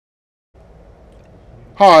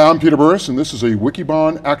Hi, I'm Peter Burris, and this is a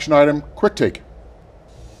Wikibon Action Item Quick Take.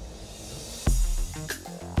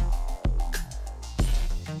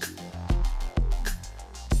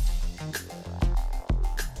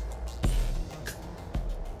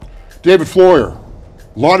 David Floyer,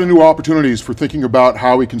 a lot of new opportunities for thinking about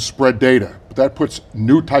how we can spread data, but that puts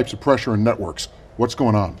new types of pressure in networks. What's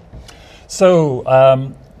going on?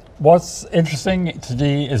 So, what's interesting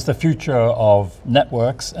today is the future of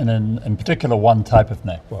networks, and in particular one type of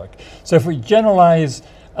network. So if we generalize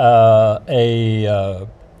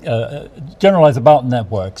generalize about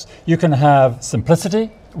networks, you can have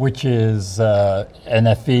simplicity, which is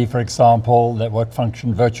NFV, for example, network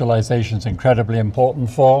function virtualization is incredibly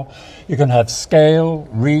important for. You can have scale,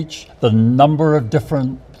 reach, the number of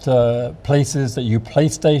different places that you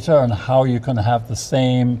place data and how you can have the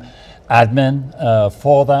same admin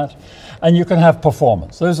for that. And you can have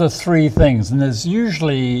performance. Those are three things, and there's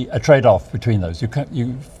usually a trade-off between those.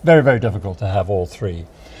 Very, very difficult to have all three.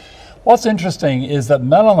 What's interesting is that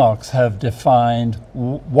Mellanox have defined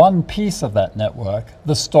one piece of that network,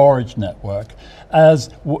 the storage network, as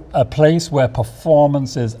a place where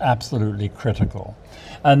performance is absolutely critical.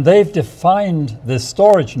 And they've defined this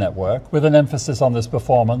storage network with an emphasis on this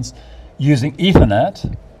performance using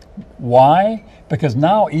Ethernet. Why? Because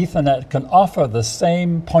now Ethernet can offer the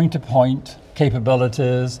same point-to-point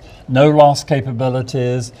capabilities, no-loss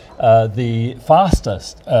capabilities. The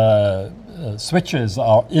fastest switches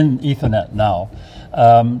are in Ethernet now.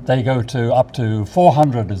 They go to up to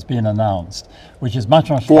 400 has been announced, which is much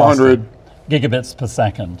 400 faster. Gigabits per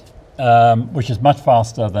second, which is much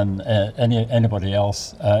faster than anybody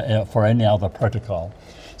else for any other protocol.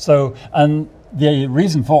 So, and the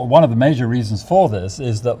reason for, one of the major reasons for this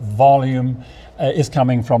is that volume is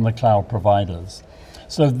coming from the cloud providers.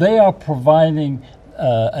 So they are providing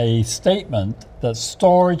a statement that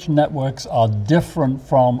storage networks are different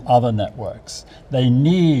from other networks. They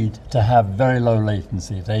need to have very low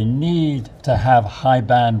latency. They need to have high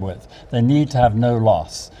bandwidth. They need to have no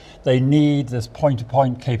loss. They need this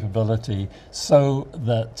point-to-point capability so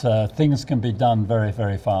that things can be done very,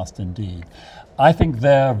 very fast indeed. I think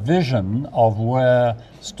their vision of where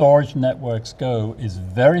storage networks go is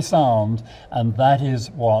very sound, and that is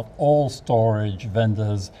what all storage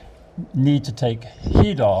vendors need to take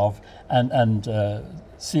heed of, and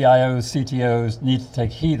CIOs, CTOs need to take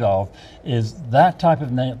heed of, is that type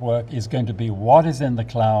of network is going to be what is in the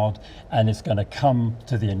cloud, and it's going to come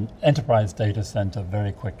to the enterprise data center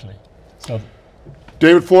very quickly. So,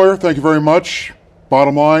 David Floyer, thank you very much.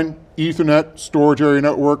 Bottom line, Ethernet, storage area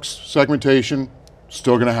networks, segmentation,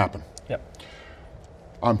 still going to happen. Yep.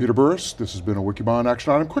 I'm Peter Burris. This has been a Wikibon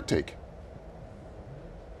Action Item Quick Take.